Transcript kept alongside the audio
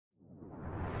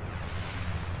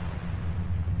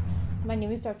My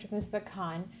name is Dr.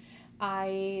 Misbah.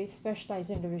 I specialize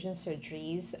in division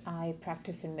surgeries. I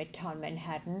practice in Midtown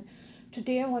Manhattan.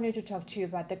 Today I wanted to talk to you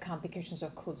about the complications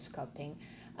of CoolSculpting.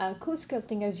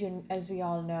 CoolSculpting, as we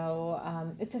all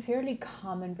know, it's a fairly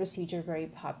common procedure, very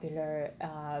popular,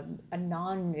 a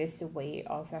non-invasive way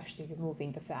of actually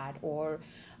removing the fat or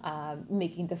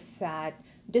making the fat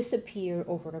disappear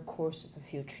over the course of a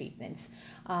few treatments.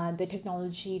 The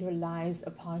technology relies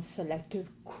upon selective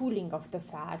cooling of the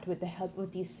fat with the help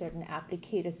of these certain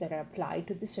applicators that are applied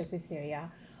to the surface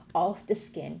area of the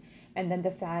skin, and then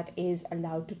the fat is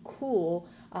allowed to cool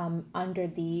under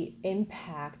the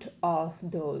impact of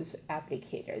those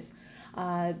applicators.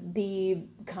 The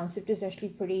concept is actually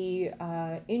pretty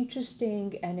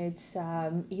interesting, and it's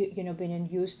been in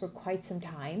use for quite some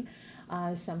time.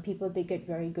 Some people, they get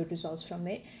very good results from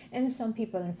it, and some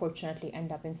people unfortunately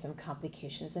end up in some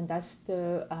complications, and that's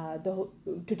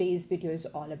today's video is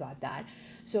all about that.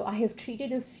 So I have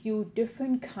treated a few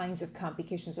different kinds of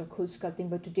complications of CoolSculpting,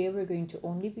 but today we're going to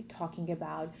only be talking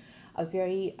about a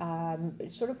very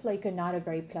sort of like not a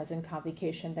very pleasant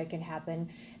complication that can happen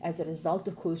as a result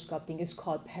of CoolSculpting. Is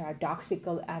called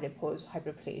Paradoxical Adipose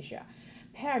Hyperplasia.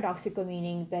 Paradoxical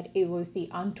meaning that it was the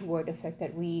untoward effect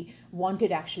that we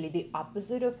wanted, actually the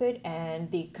opposite of it,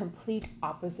 and the complete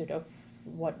opposite of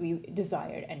what we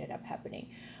desired ended up happening,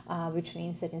 which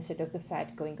means that instead of the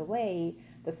fat going away,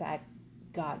 the fat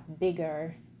got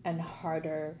bigger and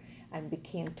harder and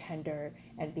became tender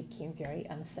and became very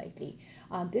unsightly.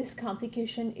 This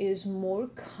complication is more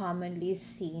commonly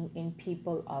seen in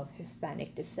people of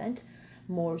Hispanic descent,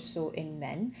 more so in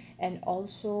men, and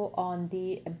also on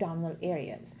the abdominal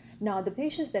areas. Now, the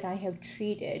patients that I have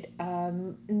treated,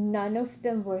 none of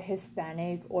them were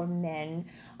Hispanic or men.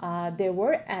 There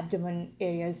were abdomen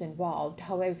areas involved.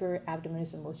 However, abdomen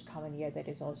is the most common area that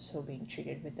is also being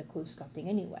treated with the CoolSculpting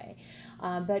anyway.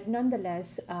 But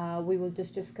nonetheless, we will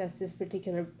just discuss this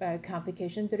particular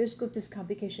complication. The risk of this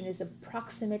complication is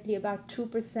approximately about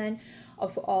 2%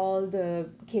 of all the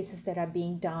cases that are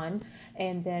being done,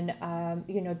 and then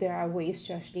there are ways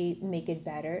to actually make it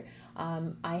better.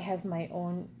 I have my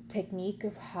own technique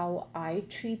of how I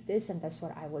treat this, and that's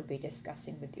what I will be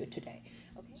discussing with you today.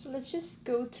 Okay, so let's just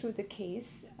go through the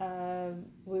case.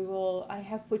 I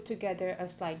have put together a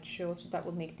slideshow, so that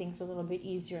will make things a little bit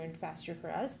easier and faster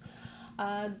for us.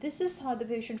 This is how the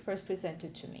patient first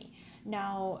presented to me.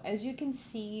 Now, as you can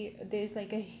see, there's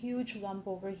like a huge lump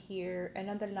over here,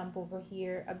 another lump over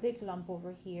here, a big lump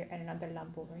over here, and another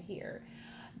lump over here.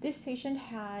 This patient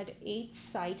had 8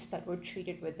 sites that were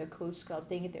treated with the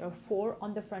CoolSculpting. There are 4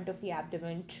 on the front of the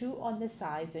abdomen, 2 on the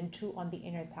sides, and 2 on the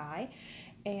inner thigh.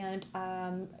 And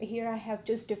here I have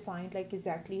just defined like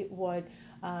exactly what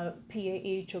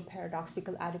PAH, or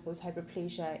Paradoxical Adipose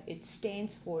Hyperplasia, it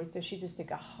stands for. So she just like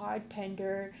a hard,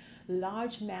 tender,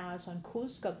 large mass on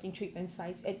CoolSculpting treatment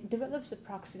sites. It develops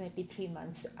approximately 3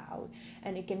 months out,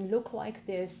 and it can look like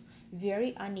this,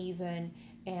 very uneven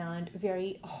and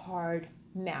very hard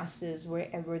masses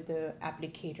wherever the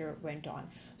applicator went on.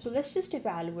 So let's just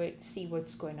evaluate, see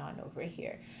what's going on over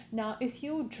here. Now, if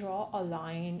you draw a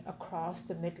line across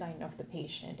the midline of the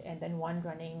patient and then one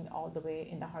running all the way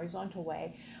in the horizontal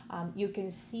way, you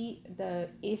can see the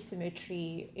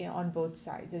asymmetry on both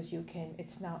sides.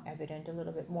 It's now evident a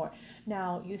little bit more.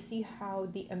 Now you see how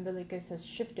the umbilicus has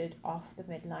shifted off the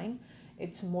midline.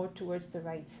 It's more towards the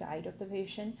right side of the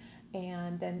patient,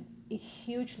 and then a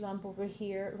huge lump over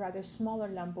here, rather smaller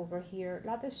lump over here,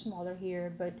 rather smaller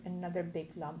here, but another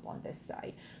big lump on this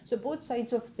side. So both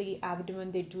sides of the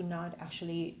abdomen, they do not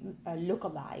actually look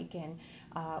alike, and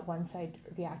one side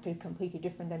reacted completely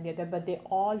different than the other, but they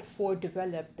all 4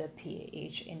 developed the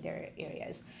PAH in their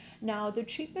areas. Now, the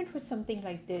treatment for something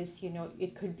like this,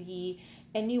 it could be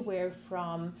anywhere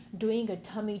from doing a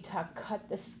tummy tuck, cut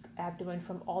this abdomen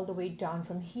from all the way down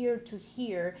from here to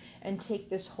here, and take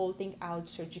this whole thing out,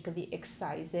 surgically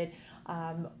excise it,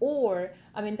 or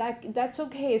I mean that's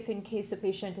okay if in case the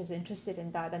patient is interested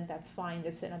in that, and that's fine.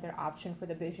 That's another option for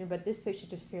the patient. But this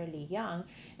patient is fairly young,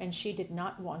 and she did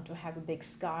not want to have a big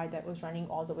scar that was running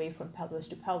all the way from pelvis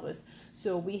to pelvis.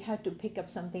 So we had to pick up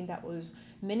something that was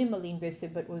minimally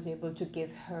invasive but was able to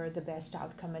give her the best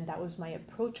outcome, and that was my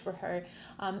approach for her.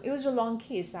 It was a long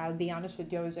case, I'll be honest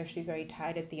with you. I was actually very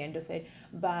tired at the end of it,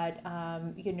 but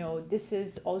this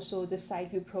is also the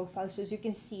side view profile. So as you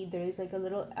can see, there is like a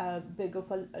little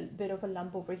bit of a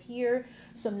lump over here,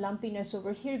 some lumpiness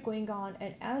over here going on,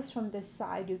 and as from this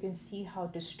side you can see how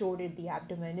distorted the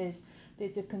abdomen is.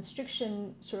 There's a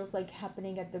constriction sort of like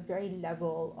happening at the very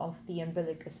level of the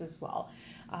umbilicus as well.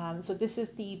 So this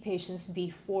is the patient's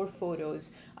before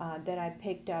photos that I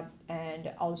picked up,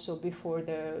 and also before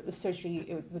the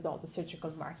surgery with all the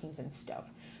surgical markings and stuff.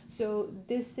 So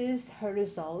this is her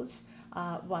results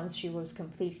once she was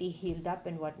completely healed up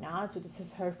and whatnot. So this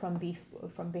is her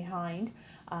from behind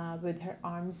with her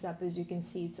arms up. As you can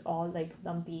see, it's all like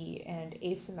lumpy and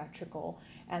asymmetrical,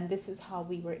 and this is how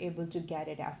we were able to get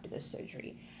it after the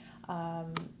surgery.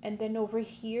 And then over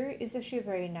here is actually a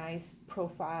very nice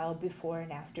profile before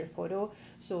and after photo.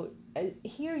 So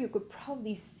here you could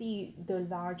probably see the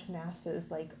large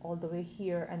masses like all the way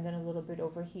here, and then a little bit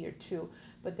over here too,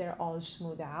 but they're all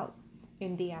smoothed out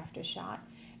in the after shot.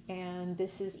 And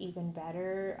this is even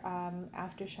better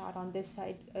after shot on this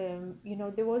side. You know,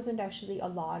 there wasn't actually a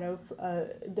lot of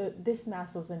this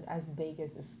mass wasn't as big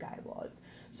as this guy was.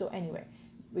 So anyway,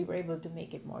 we were able to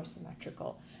make it more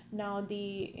symmetrical. Now,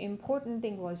 the important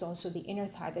thing was also the inner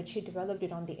thigh, that she developed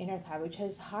it on the inner thigh, which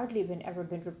has hardly ever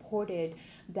been reported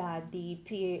that the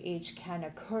PAH can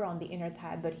occur on the inner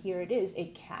thigh, but here it is,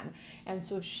 it can. And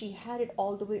so she had it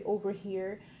all the way over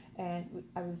here, and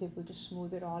I was able to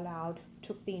smooth it all out,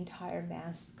 took the entire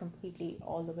mass completely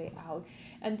all the way out.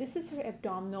 And this is her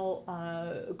abdominal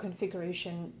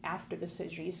configuration after the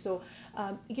surgery. So,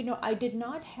 you know, I did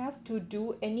not have to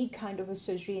do any kind of a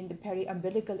surgery in the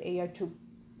periumbilical area to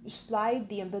slide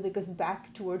the umbilicus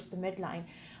back towards the midline.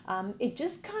 It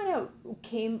just kind of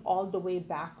came all the way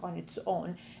back on its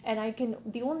own. And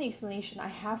the only explanation I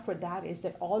have for that is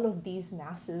that all of these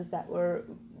masses that were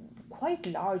quite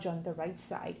large on the right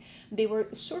side, they were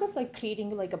sort of like creating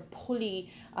like a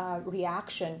pulley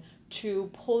reaction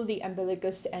to pull the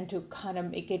umbilicus and to kind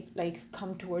of make it like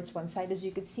come towards one side. As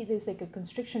you can see, there's like a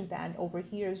constriction band over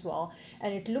here as well,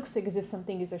 and it looks like as if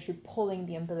something is actually pulling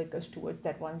the umbilicus towards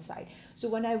that one side. So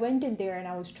when I went in there and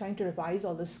I was trying to revise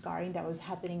all the scarring that was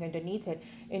happening underneath it,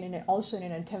 also in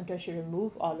an attempt to actually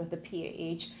remove all of the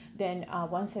PAH, then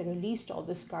once I released all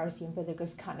the scars, the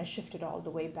umbilicus kind of shifted all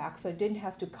the way back, so I didn't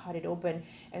have to cut it open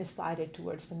and slide it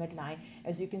towards the midline.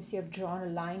 As you can see, I've drawn a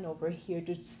line over here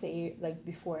to say like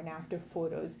before and after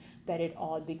photos that it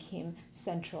all became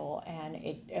central, and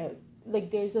it like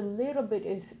there's a little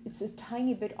bit, it's a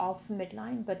tiny bit off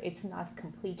midline, but it's not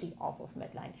completely off of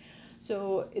midline.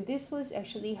 So this was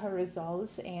actually her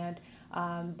results, and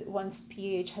once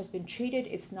PAH has been treated,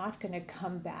 it's not going to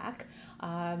come back.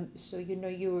 So you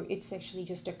know, it's actually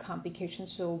just a complication.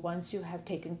 So once you have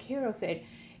taken care of it,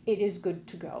 it is good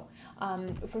to go.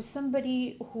 For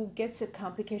somebody who gets a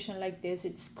complication like this,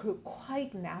 it's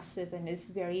quite massive, and it's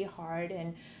very hard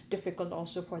and difficult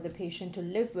also for the patient to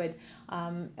live with.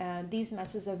 These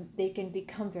masses, they can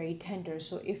become very tender.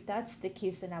 So if that's the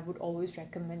case, then I would always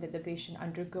recommend that the patient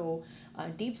undergo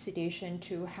deep sedation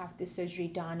to have this surgery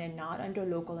done, and not under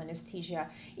local anesthesia.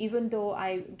 Even though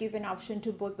I give an option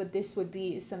to both, but this would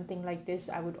be something like this,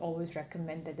 I would always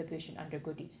recommend that the patient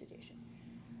undergo deep sedation.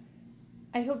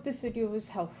 I hope this video was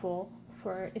helpful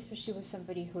especially with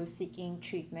somebody who is seeking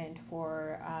treatment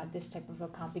for this type of a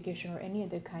complication or any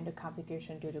other kind of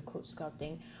complication due to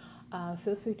CoolSculpting.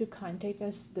 Feel free to contact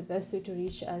us. The best way to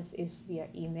reach us is via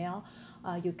email.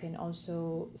 You can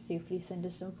also safely send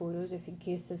us some photos if in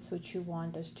case that's what you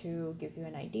want us to give you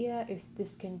an idea if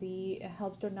this can be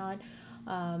helped or not.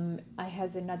 I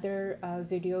have another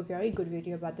video, very good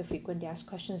video about the frequently asked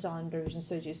questions on the revision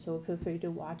surgery, so feel free to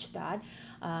watch that.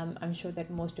 I'm sure that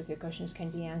most of your questions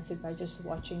can be answered by just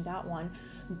watching that one,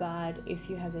 but if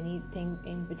you have anything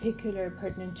in particular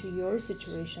pertinent to your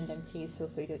situation, then please feel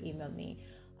free to email me.